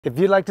If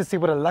you'd like to see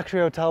what a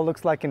luxury hotel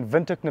looks like in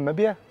Windhoek,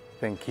 Namibia,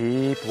 then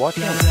keep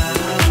watching.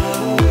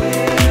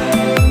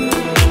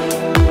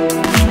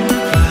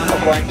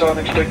 Flying time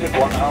expected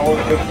 1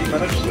 hour 50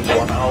 minutes. It's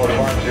 1 hour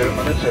 50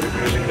 minutes at a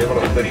cruising level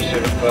of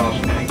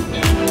 37,000 feet.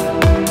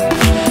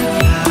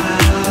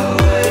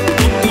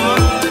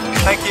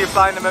 Thank you,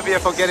 Fly Namibia,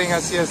 for getting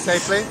us here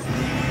safely.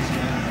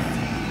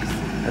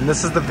 And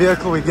this is the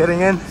vehicle we're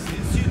getting in.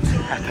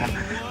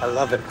 I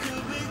love it.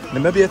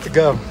 Namibia to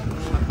go.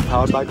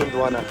 Powered by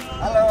Gondwana.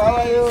 Hello, how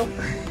are you?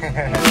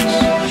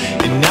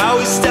 And now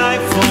it's time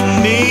for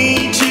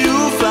me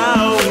to fly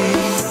away.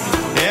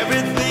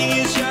 Everything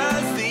is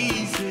just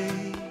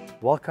easy.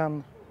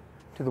 Welcome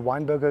to the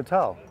Weinberg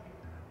Hotel,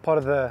 part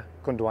of the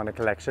Gondwana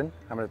collection.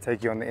 I'm going to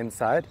take you on the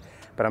inside,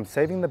 but I'm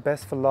saving the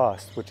best for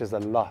last, which is a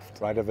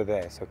loft right over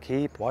there. So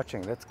keep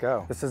watching, let's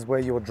go. This is where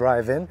you'll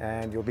drive in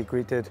and you'll be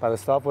greeted by the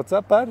staff. What's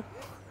up, bud?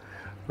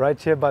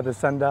 Right here by the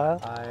sundial.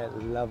 I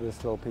love this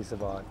little piece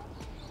of art.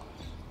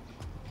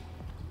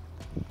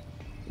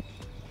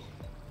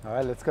 All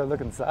right, let's go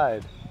look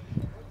inside.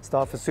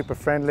 Staff is super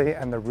friendly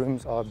and the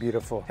rooms are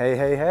beautiful. Hey,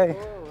 hey, hey.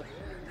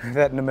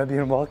 That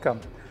Namibian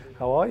welcome.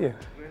 How are you?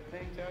 Great,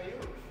 thanks. How are you?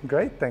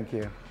 Great, thank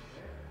you.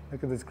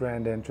 Look at this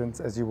grand entrance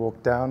as you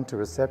walk down to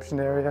reception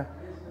area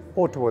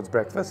or towards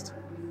breakfast.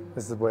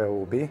 This is where it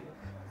will be.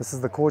 This is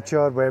the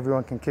courtyard where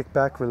everyone can kick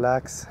back,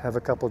 relax, have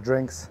a couple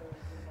drinks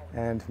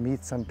and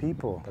meet some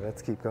people. But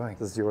let's keep going.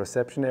 This is your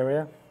reception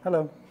area.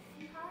 Hello.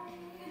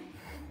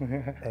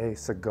 A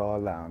cigar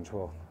lounge.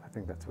 Well, I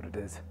think that's what it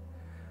is.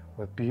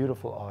 With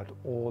beautiful art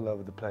all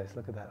over the place.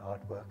 Look at that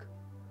artwork.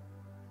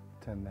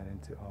 Turn that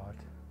into art.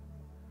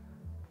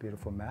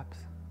 Beautiful maps.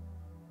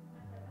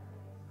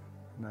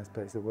 Nice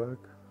place to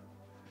work.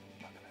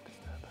 Not gonna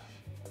disturb her.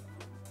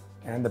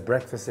 And the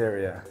breakfast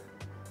area.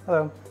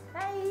 Hello.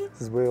 Hi.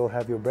 This is where you'll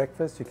have your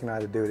breakfast. You can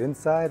either do it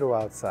inside or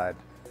outside.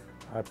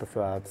 I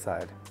prefer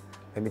outside.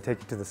 Let me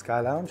take you to the Sky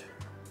Lounge.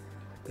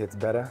 It's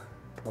better,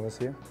 promise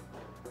you.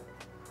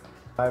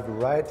 Drive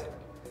right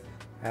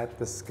at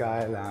the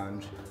Sky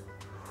Lounge.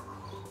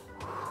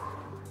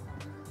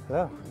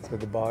 So, that's where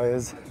the bar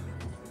is.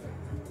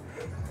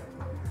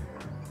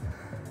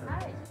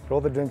 Hi. For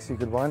all the drinks you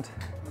could want.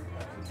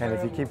 And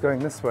if you keep going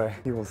this way,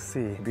 you will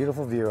see a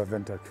beautiful view of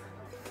Windhoek.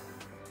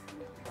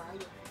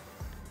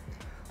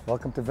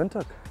 Welcome to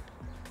Windhoek.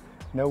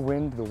 No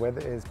wind, the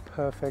weather is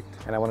perfect.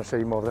 And I want to show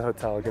you more of the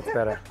hotel, it gets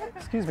better.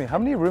 Excuse me, how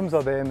many rooms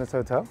are there in this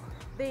hotel?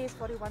 There is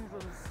 41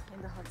 rooms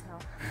in the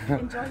hotel.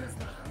 Enjoy your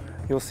stay.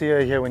 You'll see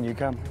her here when you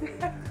come.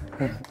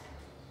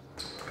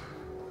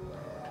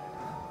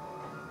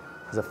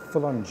 There's a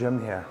full-on gym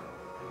here.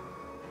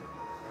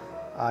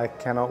 I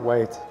cannot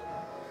wait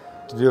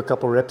to do a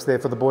couple reps there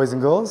for the boys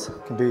and girls.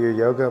 You can do your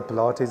yoga,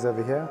 Pilates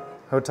over here.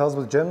 Hotels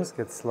with gyms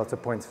gets lots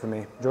of points for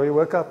me. Enjoy your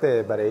workout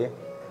there, buddy.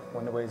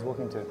 Wonder where he's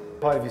walking to.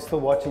 If you're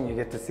still watching, you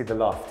get to see the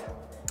loft.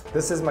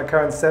 This is my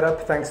current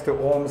setup, thanks to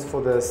Orms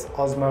for this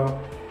Osmo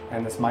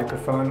and this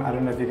microphone. I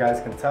don't know if you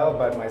guys can tell,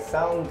 but my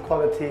sound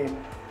quality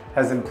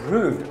has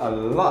improved a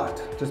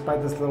lot just by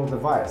this little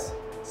device.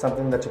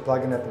 Something that you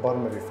plug in at the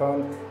bottom of your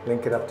phone,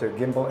 link it up to a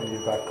gimbal, and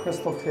you've got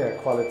crystal clear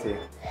quality.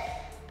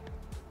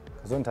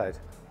 Gesundheit.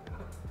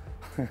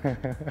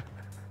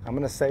 I'm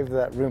gonna save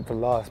that room for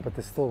last, but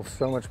there's still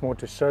so much more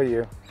to show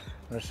you.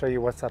 I'm gonna show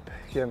you what's up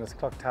here in this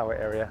clock tower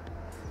area.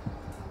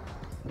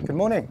 Good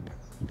morning.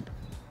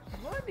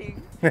 Good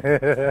morning.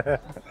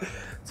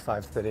 It's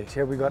 5:30.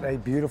 Here we got a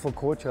beautiful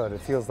courtyard. It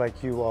feels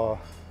like you are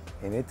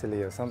in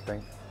Italy or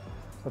something.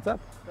 What's up?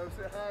 Come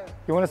say hi.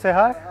 You want to say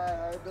hi? Hi,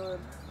 how you doing?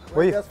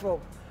 Where you guys from?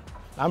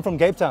 I'm from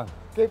Cape Town.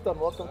 Cape Town,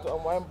 welcome to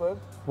Weinberg.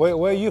 Where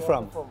are you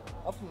from?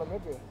 I'm from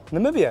Namibia.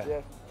 Namibia?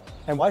 Yeah.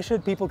 And why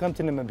should people come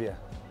to Namibia?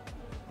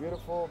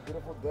 Beautiful,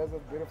 beautiful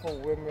desert, beautiful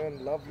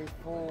women, lovely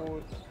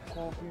food,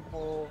 cool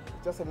people.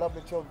 Just a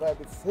lovely chill vibe.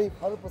 It's safe,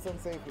 100%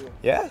 safe here.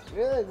 Yeah?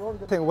 Yeah, you won't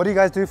get... What do you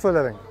guys do for a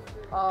living?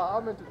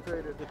 I'm into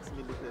trade, it's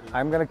military.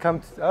 I'm gonna come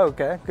to, oh,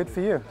 okay, good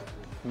for you.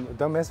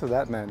 Don't mess with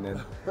that man then.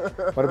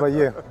 What about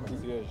you?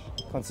 Concierge.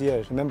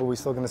 Concierge. Remember, we're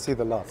still gonna see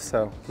the loft,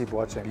 so keep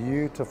watching.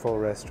 Beautiful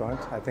restaurant.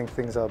 I think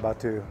things are about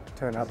to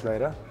turn up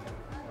later.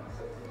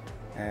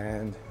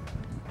 And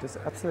just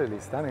absolutely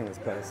stunning, this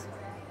place.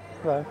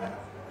 Hello.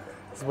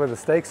 This is where the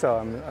steaks are,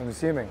 I'm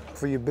assuming.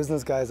 For you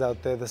business guys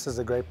out there, this is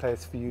a great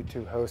place for you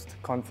to host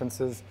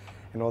conferences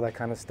and all that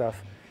kind of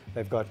stuff.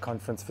 They've got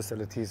conference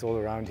facilities all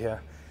around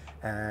here.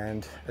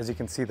 And as you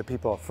can see, the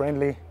people are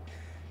friendly.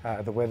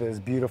 The weather is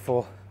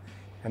beautiful.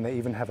 And they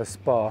even have a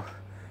spa.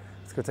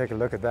 Let's go take a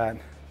look at that.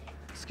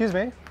 Excuse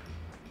me,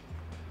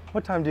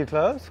 what time do you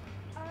close?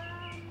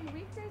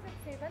 Weekdays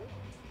at 7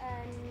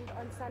 and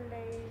on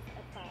Sundays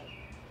at 5.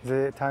 Is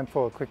there time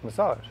for a quick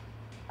massage?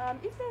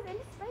 If there's any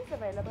space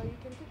available, you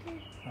can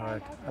quickly... All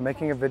right, I'm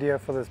making a video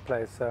for this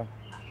place, so.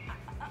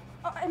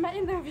 Oh, am I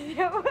in the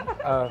video?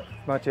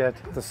 Not yet.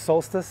 The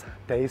Solstice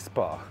Day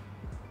Spa,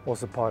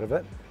 also part of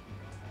it.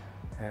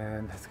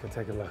 And let's go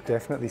take a look.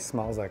 Definitely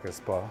smells like a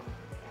spa.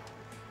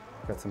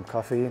 Got some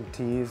coffee and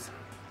teas,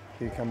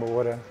 cucumber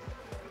water.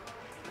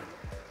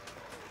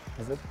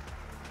 Is it?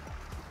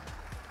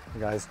 The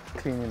guys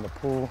cleaning the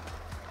pool.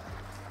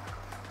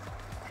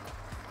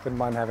 Wouldn't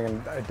mind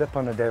having a dip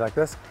on a day like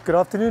this. Good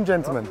afternoon,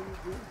 gentlemen.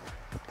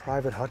 A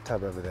private hot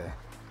tub over there.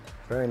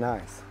 Very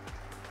nice.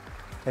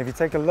 And if you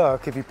take a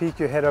look, if you peek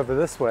your head over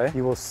this way,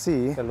 you will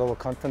see a little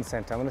conference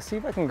center. I'm going to see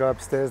if I can go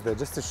upstairs there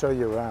just to show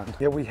you around.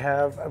 Here we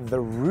have the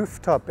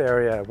rooftop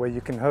area where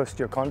you can host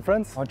your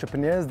conference.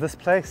 Entrepreneurs, this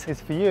place is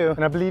for you.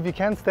 And I believe you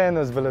can stay in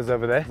those villas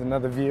over there. There's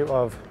another view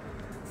of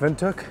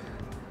Windhoek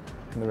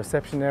and the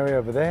reception area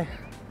over there.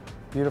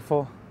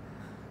 Beautiful.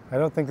 I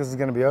don't think this is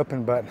going to be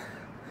open, but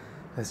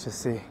let's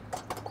just see.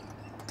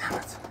 Damn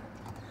it.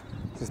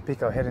 Just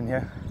peek our head in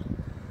here.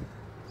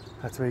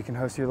 That's where you can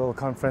host your little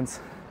conference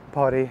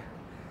party.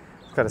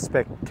 It's got a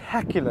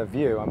spectacular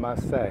view, I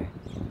must say.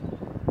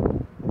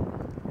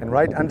 And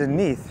right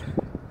underneath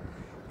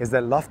is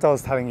that loft I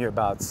was telling you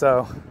about.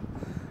 So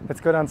let's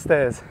go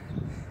downstairs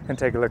and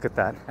take a look at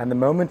that. And the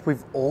moment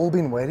we've all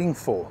been waiting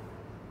for,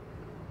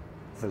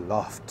 the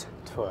loft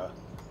tour.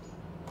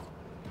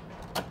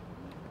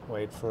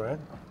 Wait for it.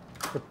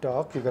 It's a bit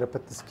dark, you've got to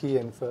put this key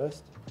in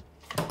first.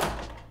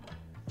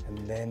 And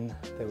then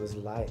there was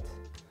light.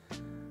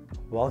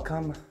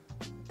 Welcome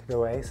to the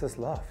Oasis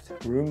Loft.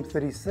 Room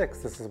 36,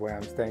 this is where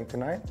I'm staying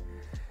tonight.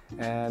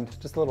 And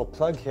just a little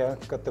plug here,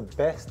 got the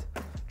best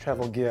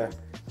travel gear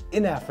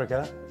in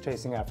Africa,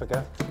 chasing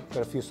Africa.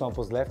 Got a few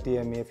samples left,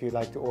 DM me if you'd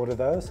like to order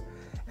those.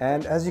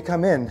 And as you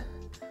come in,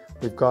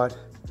 we've got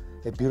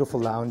a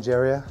beautiful lounge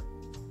area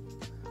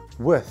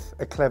with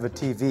a clever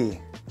TV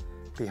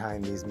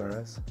behind these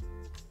mirrors.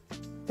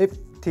 If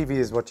TV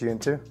is what you're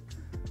into.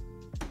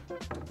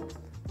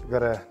 We've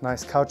got a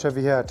nice couch over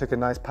here. I took a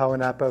nice power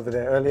nap over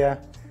there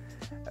earlier.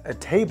 A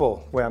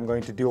table where I'm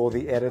going to do all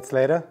the edits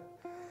later.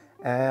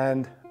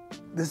 And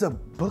there's a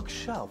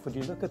bookshelf. Would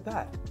you look at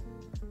that?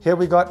 Here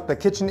we got the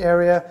kitchen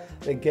area.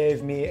 They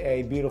gave me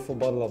a beautiful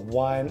bottle of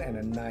wine and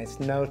a nice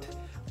note,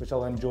 which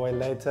I'll enjoy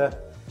later.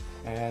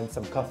 And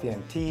some coffee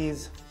and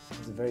teas.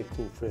 It's a very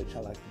cool fridge. I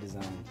like the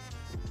design.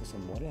 There's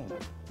some water in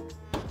it.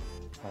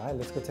 All right,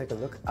 let's go take a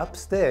look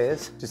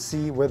upstairs to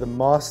see where the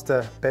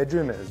master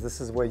bedroom is.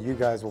 This is where you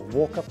guys will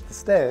walk up the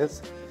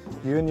stairs,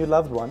 you and your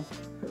loved one.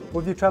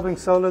 Or if you're traveling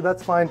solo,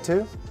 that's fine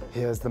too.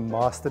 Here's the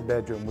master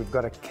bedroom. We've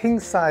got a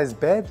king-size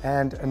bed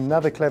and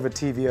another clever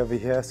TV over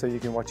here so you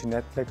can watch your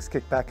Netflix,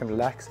 kick back and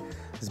relax.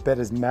 This bed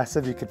is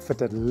massive. You could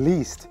fit at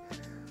least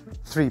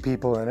 3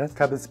 people in it.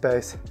 Cupboard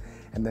space,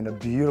 and then a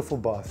beautiful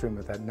bathroom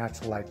with that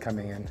natural light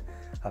coming in.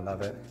 I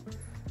love it.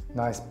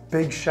 Nice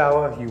big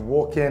shower. You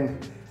walk in,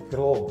 got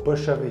a little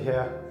bush over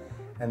here,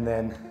 and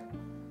then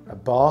a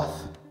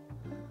bath,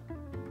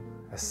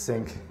 a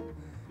sink,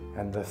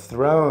 and the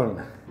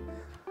throne.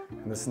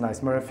 And this is a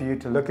nice mirror for you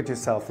to look at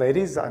yourself.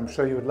 Ladies, I'm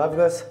sure you would love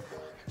this.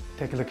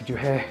 Take a look at your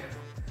hair,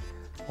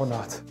 or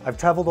not. I've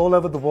traveled all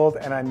over the world,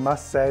 and I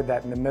must say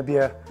that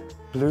Namibia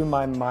blew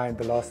my mind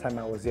the last time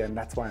I was here, and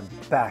that's why I'm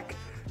back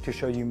to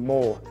show you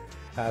more.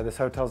 This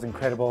hotel's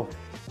incredible.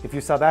 If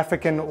you're South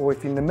African or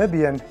if you're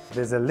Namibian,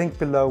 there's a link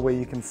below where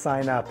you can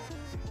sign up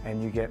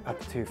and you get up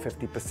to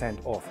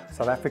 50% off.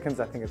 South Africans,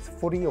 I think it's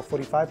 40 or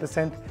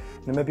 45%.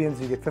 Namibians,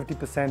 you get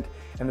 50%.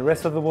 And the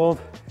rest of the world,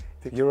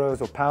 if you're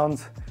euros or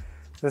pounds,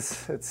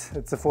 it's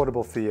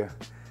affordable for you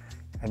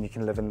and you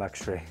can live in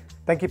luxury.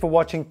 Thank you for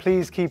watching.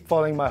 Please keep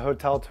following my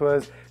hotel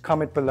tours.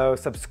 Comment below,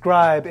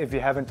 subscribe if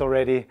you haven't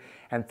already.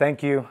 And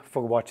thank you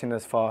for watching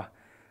this far.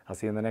 I'll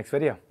see you in the next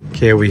video.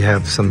 Here we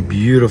have some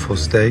beautiful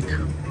steak,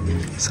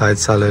 side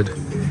salad,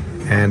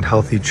 and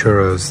healthy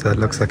churros. That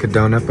looks like a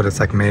donut, but it's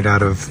like made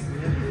out of,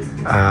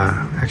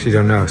 actually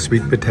don't know,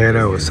 sweet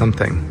potato or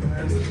something.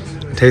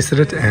 I tasted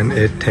it and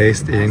it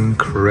tastes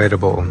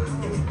incredible.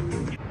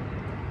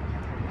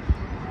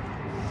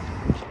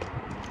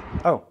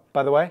 Oh,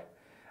 by the way,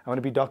 I'm going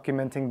to be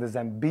documenting the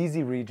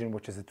Zambezi region,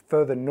 which is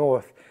further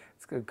north.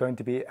 It's going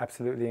to be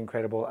absolutely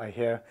incredible, I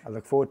hear. I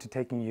look forward to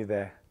taking you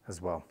there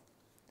as well.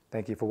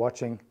 Thank you for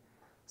watching.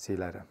 See you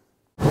later.